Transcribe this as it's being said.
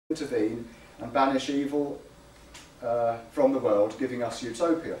intervene and banish evil from the world, giving us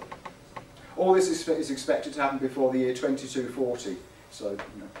utopia. All this is expected to happen before the year 2240, so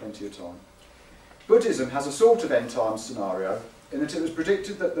plenty of time. Buddhism has a sort of end times scenario in that it was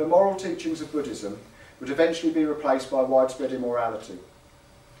predicted that the moral teachings of Buddhism would eventually be replaced by widespread immorality.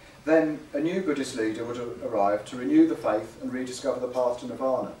 Then a new Buddhist leader would arrive to renew the faith and rediscover the path to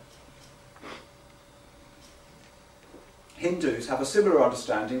nirvana. Hindus have a similar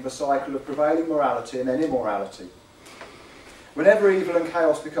understanding of a cycle of prevailing morality and then immorality. Whenever evil and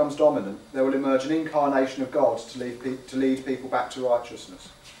chaos becomes dominant, there will emerge an incarnation of God to lead people back to righteousness.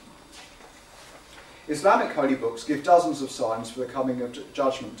 Islamic holy books give dozens of signs for the coming of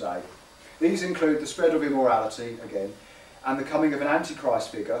Judgment Day. These include the spread of immorality, again, and the coming of an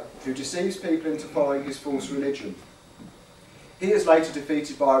Antichrist figure who deceives people into following his false religion. He is later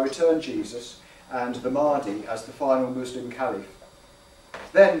defeated by a returned Jesus and the Mahdi as the final Muslim caliph.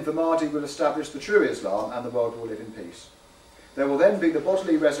 Then the Mahdi will establish the true Islam and the world will live in peace. There will then be the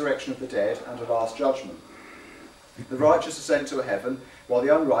bodily resurrection of the dead and a last judgment. The righteous are sent to a heaven, while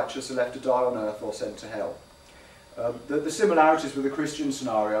the unrighteous are left to die on earth or sent to hell. The similarities with the Christian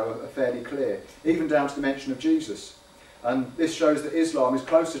scenario are fairly clear, even down to the mention of Jesus. And this shows that Islam is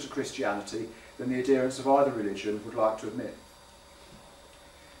closer to Christianity than the adherents of either religion would like to admit.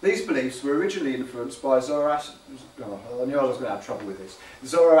 These beliefs were originally influenced by Zoroastrianism, I knew I was going to have trouble with this,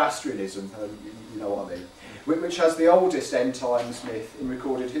 Zoroastrianism, you know what I mean, which has the oldest end times myth in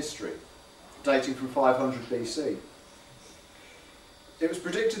recorded history, dating from 500 BC. It was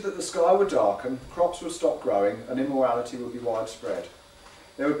predicted that the sky would darken, crops would stop growing, and immorality would be widespread.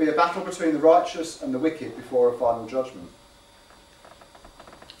 There would be a battle between the righteous and the wicked before a final judgment.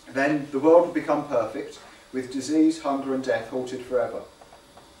 Then the world would become perfect, with disease, hunger and death halted forever.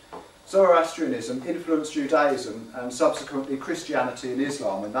 Zoroastrianism influenced Judaism and subsequently Christianity and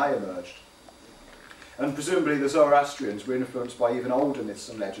Islam when they emerged. And presumably the Zoroastrians were influenced by even older myths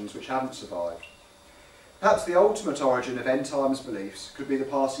and legends which haven't survived. Perhaps the ultimate origin of end times beliefs could be the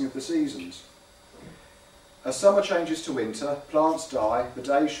passing of the seasons. As summer changes to winter, plants die, the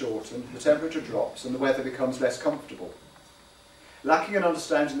days shorten, the temperature drops and the weather becomes less comfortable. Lacking an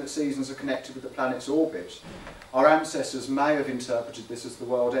understanding that seasons are connected with the planet's orbit, our ancestors may have interpreted this as the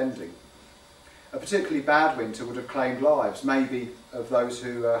world ending. A particularly bad winter would have claimed lives, maybe of those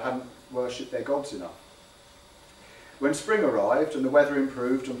who hadn't worshipped their gods enough. When spring arrived and the weather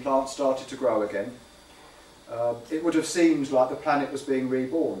improved and plants started to grow again, it would have seemed like the planet was being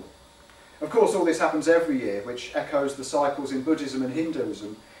reborn. Of course, all this happens every year, which echoes the cycles in Buddhism and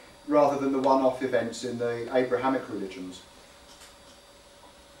Hinduism, rather than the one-off events in the Abrahamic religions.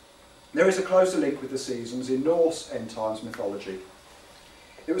 There is a closer link with the seasons in Norse end times mythology.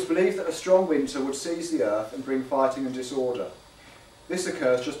 It was believed that a strong winter would seize the earth and bring fighting and disorder. This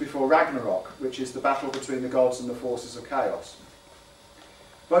occurs just before Ragnarok, which is the battle between the gods and the forces of chaos.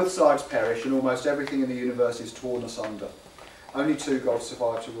 Both sides perish and almost everything in the universe is torn asunder. Only two gods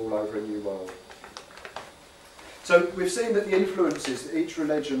survive to rule over a new world. So we've seen that the influences that each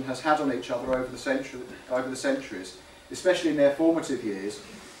religion has had on each other over the centuries, especially in their formative years,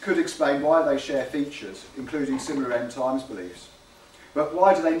 could explain why they share features, including similar end times beliefs. But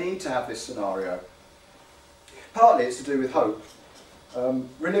why do they need to have this scenario? Partly it's to do with hope.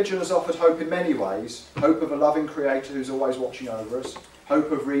 Religion has offered hope in many ways. Hope of a loving creator who's always watching over us.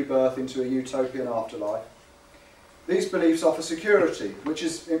 Hope of rebirth into a utopian afterlife. These beliefs offer security, which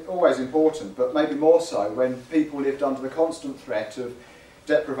is always important, but maybe more so when people lived under the constant threat of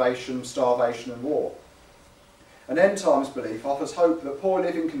deprivation, starvation and war. An end times belief offers hope that poor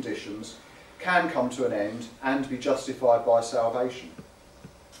living conditions can come to an end and be justified by salvation.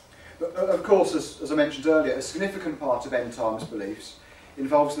 But of course, as I mentioned earlier, a significant part of end times beliefs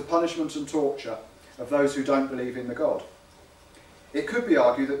involves the punishment and torture of those who don't believe in the God. It could be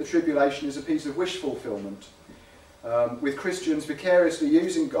argued that the tribulation is a piece of wish fulfillment, with Christians vicariously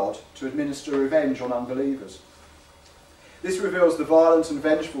using God to administer revenge on unbelievers. This reveals the violent and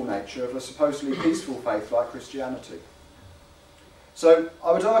vengeful nature of a supposedly peaceful faith like Christianity. So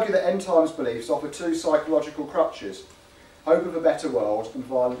I would argue that end times beliefs offer two psychological crutches: hope of a better world and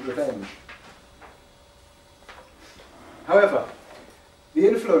violent revenge. However, the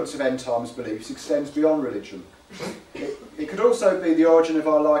influence of end times beliefs extends beyond religion. It could also be the origin of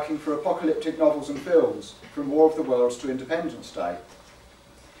our liking for apocalyptic novels and films, from War of the Worlds to Independence Day.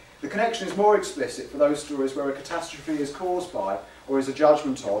 The connection is more explicit for those stories where a catastrophe is caused by, or is a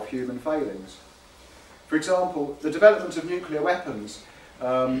judgment of, human failings. For example, the development of nuclear weapons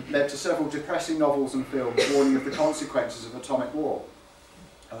led to several depressing novels and films warning of the consequences of atomic war.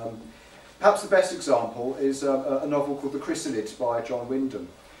 Perhaps the best example is a novel called The Chrysalids by John Wyndham.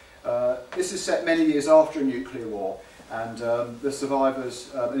 This is set many years after a nuclear war, and the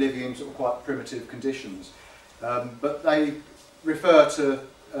survivors are living in sort of quite primitive conditions. But they refer to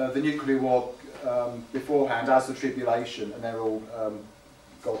the nuclear war beforehand as the tribulation, and they're all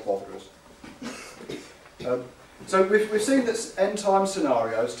God-botherers. So we've seen that end-time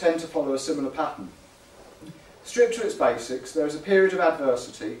scenarios tend to follow a similar pattern. Stripped to its basics, there is a period of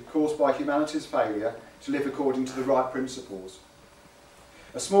adversity caused by humanity's failure to live according to the right principles.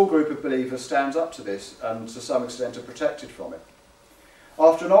 A small group of believers stands up to this and to some extent are protected from it.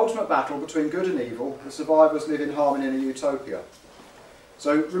 After an ultimate battle between good and evil, the survivors live in harmony in a utopia.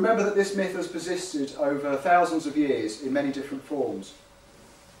 So remember that this myth has persisted over thousands of years in many different forms.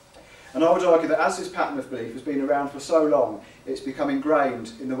 And I would argue that as this pattern of belief has been around for so long, it's become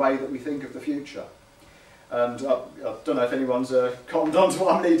ingrained in the way that we think of the future. And I don't know if anyone's cottoned on to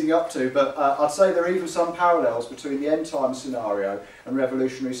what I'm leading up to, but I'd say there are even some parallels between the end-time scenario and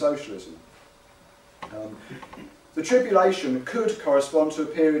revolutionary socialism. The tribulation could correspond to a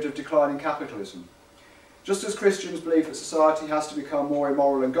period of declining capitalism. Just as Christians believe that society has to become more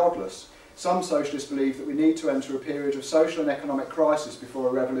immoral and godless, some socialists believe that we need to enter a period of social and economic crisis before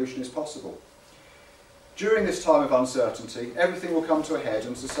a revolution is possible. During this time of uncertainty, everything will come to a head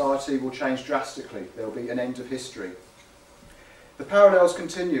and society will change drastically. There will be an end of history. The parallels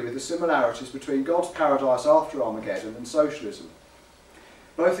continue with the similarities between God's paradise after Armageddon and socialism.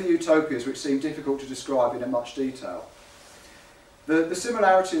 Both are utopias which seem difficult to describe in much detail. The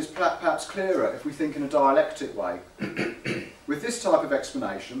similarity is perhaps clearer if we think in a dialectic way. With this type of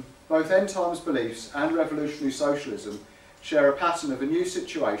explanation, both end times beliefs and revolutionary socialism share a pattern of a new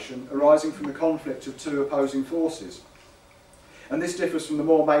situation arising from the conflict of two opposing forces. And this differs from the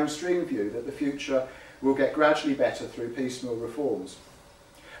more mainstream view that the future will get gradually better through piecemeal reforms.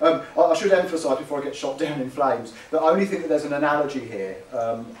 I should emphasise before I get shot down in flames that I only think that there's an analogy here.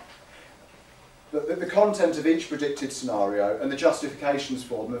 The content of each predicted scenario and the justifications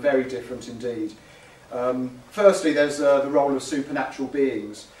for them are very different indeed. Firstly, there's the role of supernatural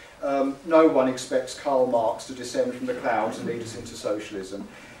beings. No one expects Karl Marx to descend from the clouds and lead us into socialism.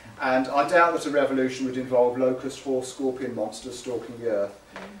 And I doubt that a revolution would involve locust, horse, scorpion monsters stalking the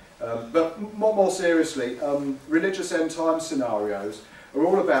earth. But more seriously, religious end-time scenarios are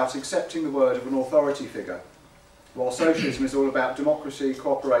all about accepting the word of an authority figure, while socialism is all about democracy,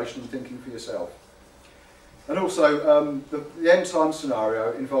 cooperation and thinking for yourself. And also, the end-time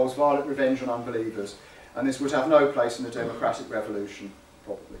scenario involves violent revenge on unbelievers, and this would have no place in a democratic revolution,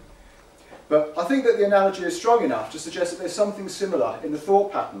 probably. But I think that the analogy is strong enough to suggest that there's something similar in the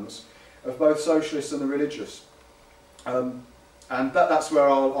thought patterns of both socialists and the religious. And that's where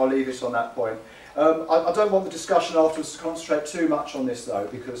I'll leave it on that point. I don't want the discussion afterwards to concentrate too much on this though,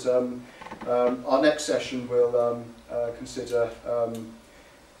 because our next session will consider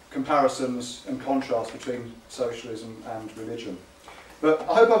comparisons and contrasts between socialism and religion. But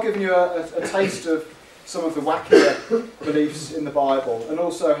I hope I've given you a taste of some of the wackier beliefs in the Bible, and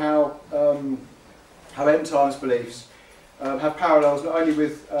also how end times beliefs have parallels not only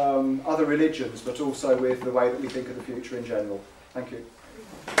with other religions but also with the way that we think of the future in general. Thank you.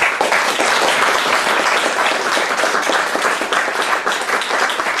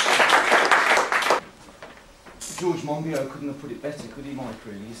 George Monbiot couldn't have put it better, could he, Mike,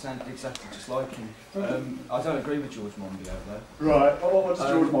 really? He sounded exactly just like him. I don't agree with George Monbiot, though. Right. What does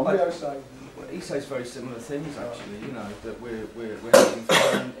George Monbiot say? He says very similar things, actually, you know, that we're heading for,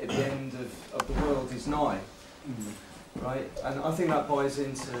 at the end of the world is nigh, right? And I think that buys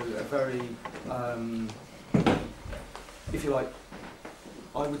into a very, if you like,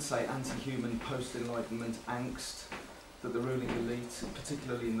 I would say anti-human post-Enlightenment angst that the ruling elite,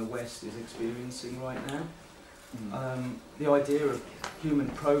 particularly in the West, is experiencing right now. The idea of human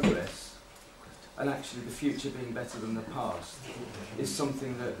progress and actually the future being better than the past is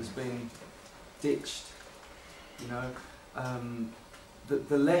something that has been ditched. You know,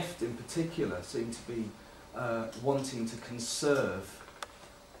 the left in particular seem to be wanting to conserve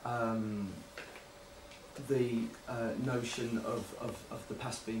the notion of the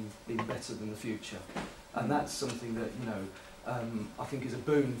past being better than the future, and that's something that, you know, I think is a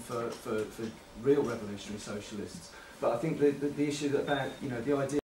boon for real revolutionary socialists. But I think the issue about, you know, the idea